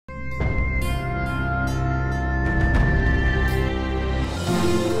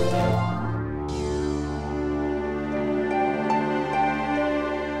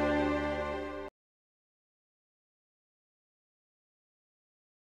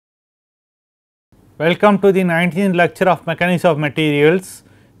Welcome to the 19th lecture of Mechanics of Materials.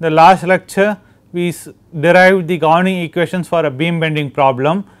 In the last lecture, we derived the governing equations for a beam bending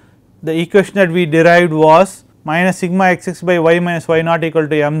problem. The equation that we derived was minus sigma xx by y minus y naught equal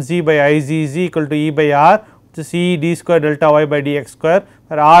to mz by izz equal to E by r, which is E d square delta y by dx square,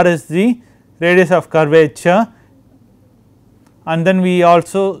 where r is the radius of curvature. And then we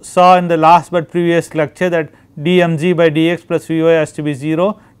also saw in the last but previous lecture that dmg by dx plus vy has to be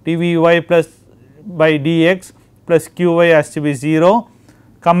 0, dvy plus by dx plus qy has to be 0.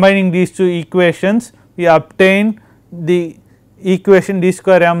 Combining these two equations, we obtain the equation d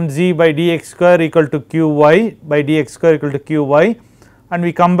square mg by dx square equal to qy by dx square equal to qy, and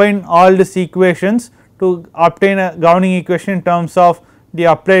we combine all these equations to obtain a governing equation in terms of the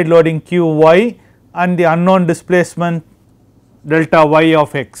applied loading qy and the unknown displacement delta y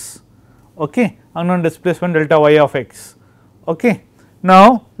of x. Okay, unknown displacement delta y of x. Okay.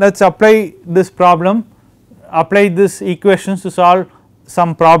 Now, let us apply this problem, apply these equations to solve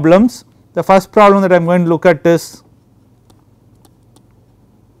some problems. The first problem that I am going to look at is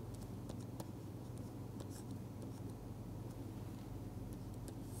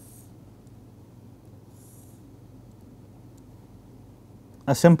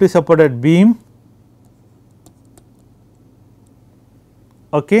a simply supported beam,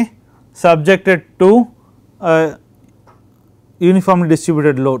 okay, subjected to a uniformly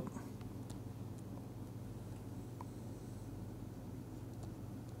distributed load.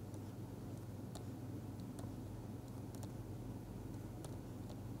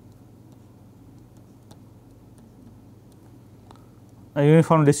 A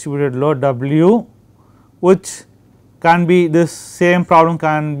uniformly distributed load W, which can be, this same problem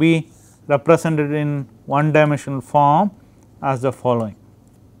can be represented in one dimensional form as the following.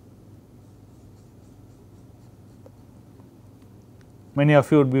 Many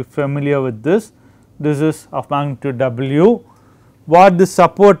of you would be familiar with this. This is of magnitude W. What this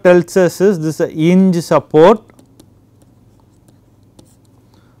support tells us is this is a hinge support.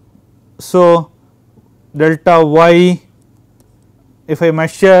 So, delta y, if I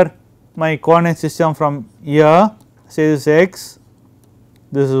measure my coordinate system from here, say this is x,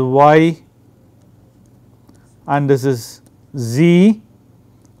 this is y, and this is z,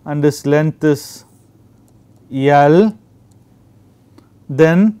 and this length is L.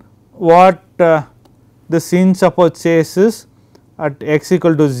 Then what this hinge support says is at x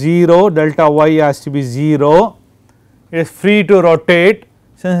equal to 0, delta y has to be 0, it is free to rotate,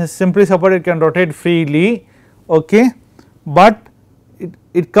 since it is simply supported it can rotate freely, okay, but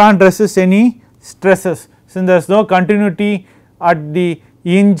it can't resist any stresses, since there is no continuity at the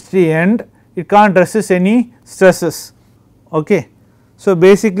hinged end, it can't resist any stresses. Okay. So,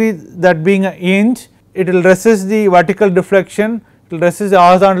 basically that being a hinge, it will resist the vertical deflection, it will resist the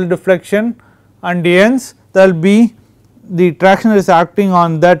horizontal deflection, and hence there will be the traction that is acting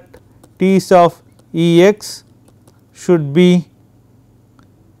on that T's of Ex should be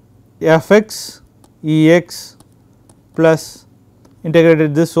Fx Ex plus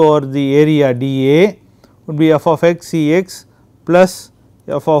integrated this over the area dA would be f of x Ex plus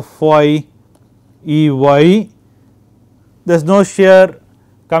f of y Ey. There is no shear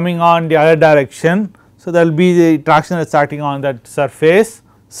coming on the other direction. So, there will be the traction that is acting on that surface.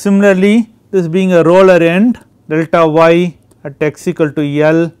 Similarly, this being a roller end, delta y at x equal to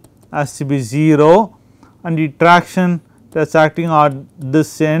L has to be 0, and the traction that is acting on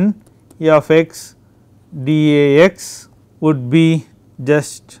this end E of x dAx would be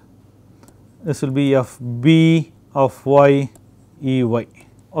just, this will be f b of y Ey.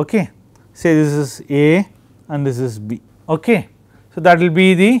 Okay. Say this is A and this is B. Okay. So, that will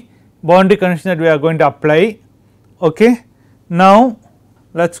be the boundary condition that we are going to apply. Okay. Now,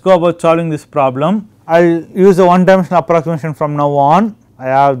 let us go about solving this problem. I will use a one dimensional approximation from now on. I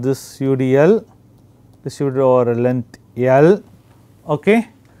have this UDL distributed over a length L. Okay.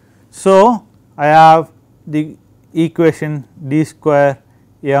 So, I have the equation d square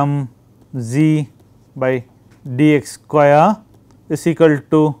m z by dx square is equal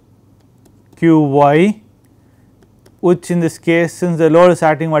to qy, which in this case, since the load is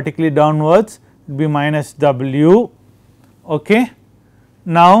acting vertically downwards, it will be minus w. Okay.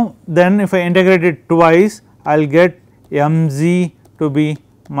 Now, then if I integrate it twice, I will get mz to be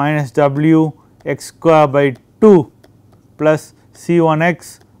minus w x square by 2 plus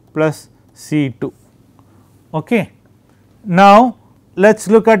c1x plus c2. Okay. Now, let us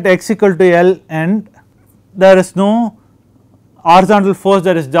look at x equal to L, and there is no horizontal force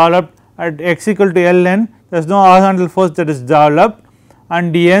that is developed at x equal to L n, there is no horizontal force that is developed,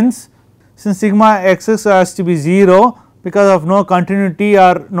 and hence since sigma xx has to be 0, because of no continuity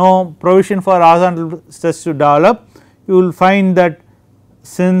or no provision for horizontal stress to develop, you will find that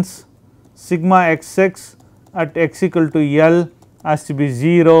since sigma xx at x equal to L has to be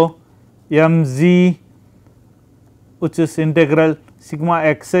 0, mz which is integral sigma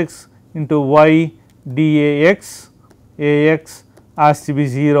xx into y dAx Ax has to be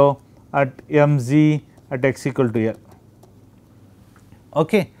 0 at mz at x equal to L.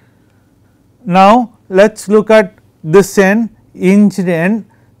 Okay. Now, let us look at this end, hinged end,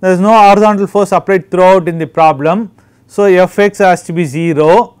 there is no horizontal force applied throughout in the problem. So, Fx has to be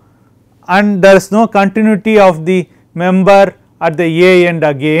 0 and there is no continuity of the member at the A end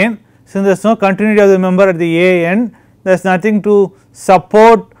again. Since there is no continuity of the member at the A end, there is nothing to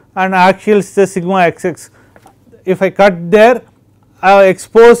support an axial stress sigma xx. If I cut there, I have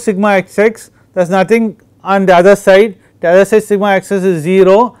exposed sigma xx, there is nothing on the other side sigma xx is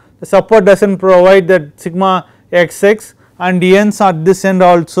 0, the support does not provide that sigma xx, and ends at this end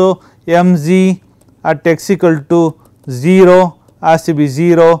also mz at x equal to 0 has to be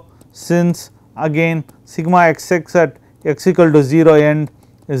 0, since again sigma xx at x equal to 0 end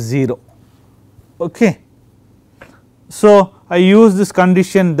is 0. Okay. So, I use this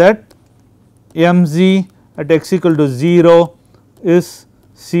condition that mz at x equal to 0 is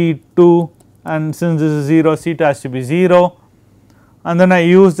C2, and since this is 0, C2 has to be 0, and then I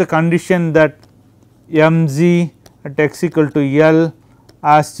use the condition that mz at x equal to L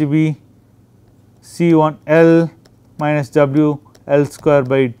has to be C1 L minus W L square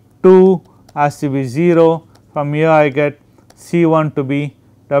by 2 has to be 0. From here I get C1 to be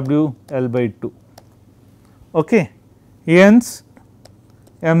W L by 2. Okay. Hence,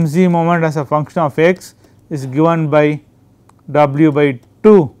 mz moment as a function of x is given by W by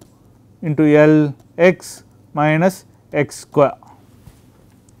 2 into L x minus x square.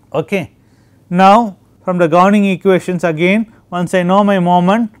 Okay. Now, from the governing equations again, once I know my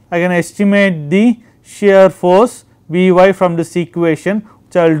moment, I can estimate the shear force Vy from this equation,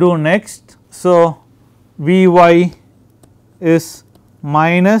 which I will do next. So, Vy is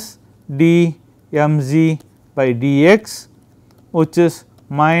minus dmz by dx, which is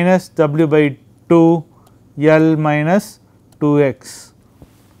minus W by 2 L minus 2x.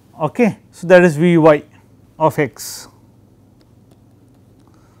 Okay. So, that is Vy of x.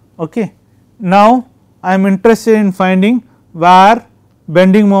 Okay. Now, I am interested in finding where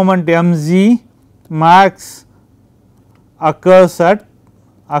bending moment mz max occurs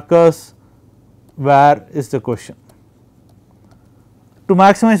where is the question. To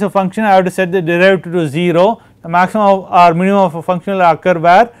maximize a function, I have to set the derivative to 0. The maximum or minimum of a function will occur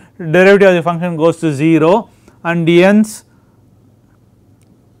where the derivative of the function goes to 0, and hence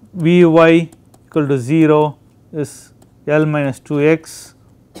Vy equal to 0 is L minus 2x,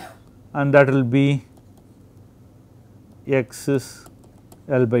 and that will be x is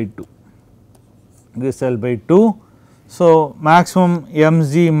L by 2, this L by 2. So, maximum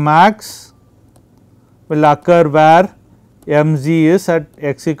mz max will occur where mz is at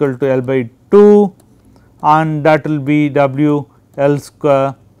x equal to L by 2, and that will be W L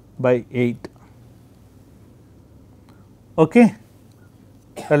square by 8. Okay.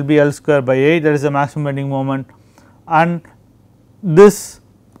 That will be L square by 8, that is the maximum bending moment, and this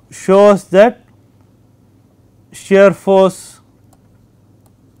shows that shear force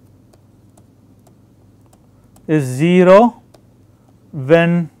is 0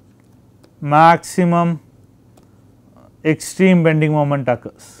 when maximum extreme bending moment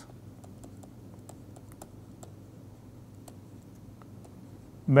occurs.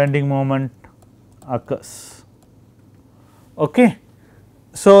 Bending moment occurs. Okay.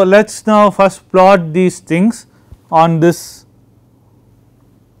 So, let us now first plot these things on this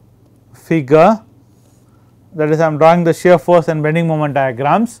figure, that is I am drawing the shear force and bending moment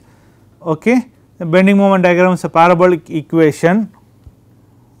diagrams. Okay. The bending moment diagram is a parabolic equation.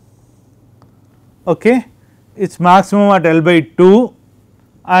 Okay. Its maximum at L by 2,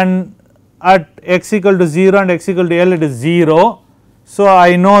 and at x equal to 0 and x equal to L it is 0. So,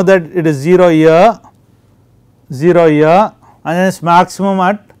 I know that it is 0 here, 0 here, and then its maximum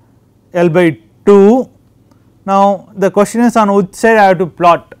at L by 2. Now, the question is on which side I have to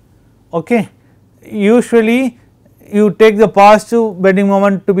plot. Okay. Usually you take the positive bending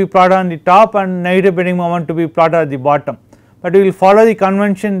moment to be plotted on the top and negative bending moment to be plotted at the bottom, but we will follow the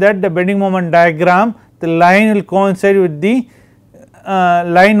convention that the bending moment diagram, the line will coincide with the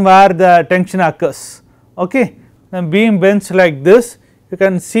line where the tension occurs. Okay. The beam bends like this, you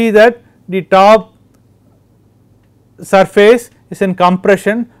can see that the top surface is in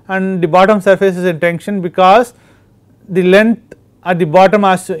compression and the bottom surface is in tension, because the length at the bottom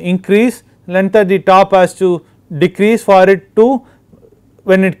has to increase, length at the top has to decrease for it to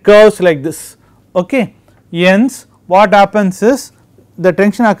when it curves like this. Okay. Hence, what happens is the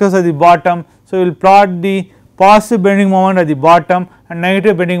tension occurs at the bottom. So, we will plot the positive bending moment at the bottom and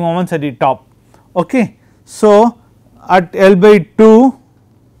negative bending moments at the top. Okay. So, at L by 2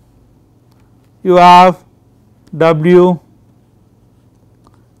 you have W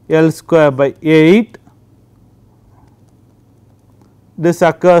L square by 8, this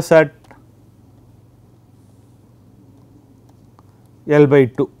occurs at L by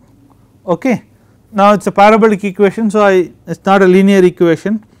 2. Okay. Now, it is a parabolic equation. So, it is not a linear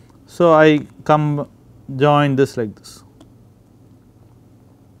equation. So, I join this like this.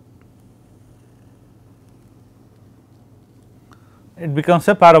 It becomes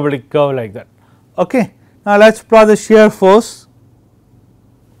a parabolic curve like that. Okay. Now, let us plot the shear force.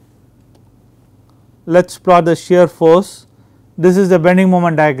 Let us plot the shear force. This is the bending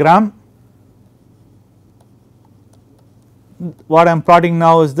moment diagram. What I am plotting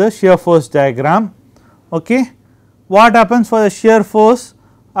now is the shear force diagram. Okay. What happens for the shear force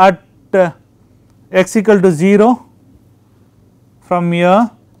at x equal to 0 from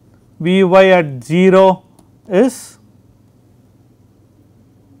here? Vy at 0 is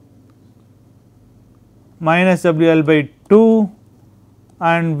minus WL by 2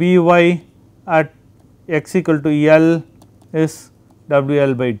 and Vy at x equal to L is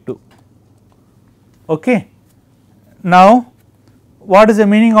WL by 2. Okay. Now, what is the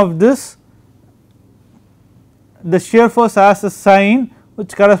meaning of this? The shear force has a sign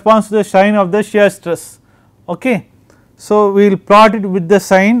which corresponds to the sign of the shear stress. Okay. So, we will plot it with the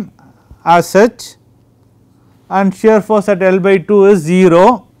sign as such, and shear force at L by 2 is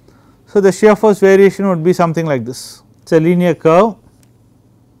 0. So, the shear force variation would be something like this. It is a linear curve.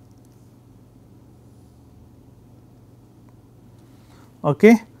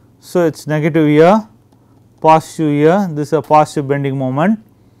 Okay. So, it is negative here, positive here, this is a positive bending moment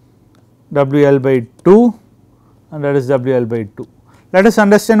WL by 2 and that is WL by 2. Let us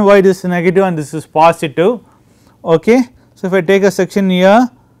understand why this is negative and this is positive. Okay. So, if I take a section here,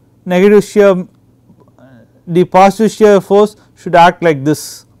 negative shear, the positive shear force should act like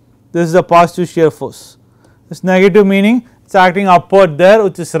this. This is the positive shear force. This negative meaning it is acting upward there,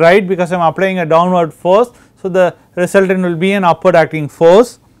 which is right because I am applying a downward force. So, the resultant will be an upward acting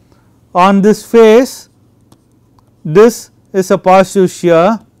force. On this face, this is a positive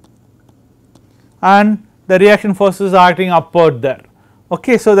shear and the reaction forces are acting upward there.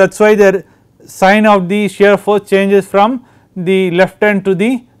 Okay. So, that is why the sign of the shear force changes from the left end to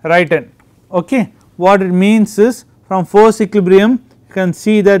the right end. Okay. What it means is from force equilibrium you can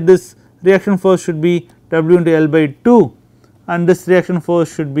see that this reaction force should be W into L by 2 and this reaction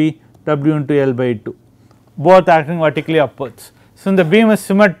force should be W into L by 2, both acting vertically upwards. Since the beam is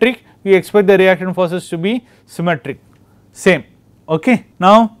symmetric, we expect the reaction forces to be symmetric, same. Okay.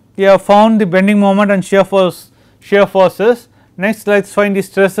 Now, we have found the bending moment and shear forces. Next, let us find the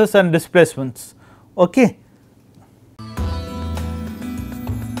stresses and displacements. Okay.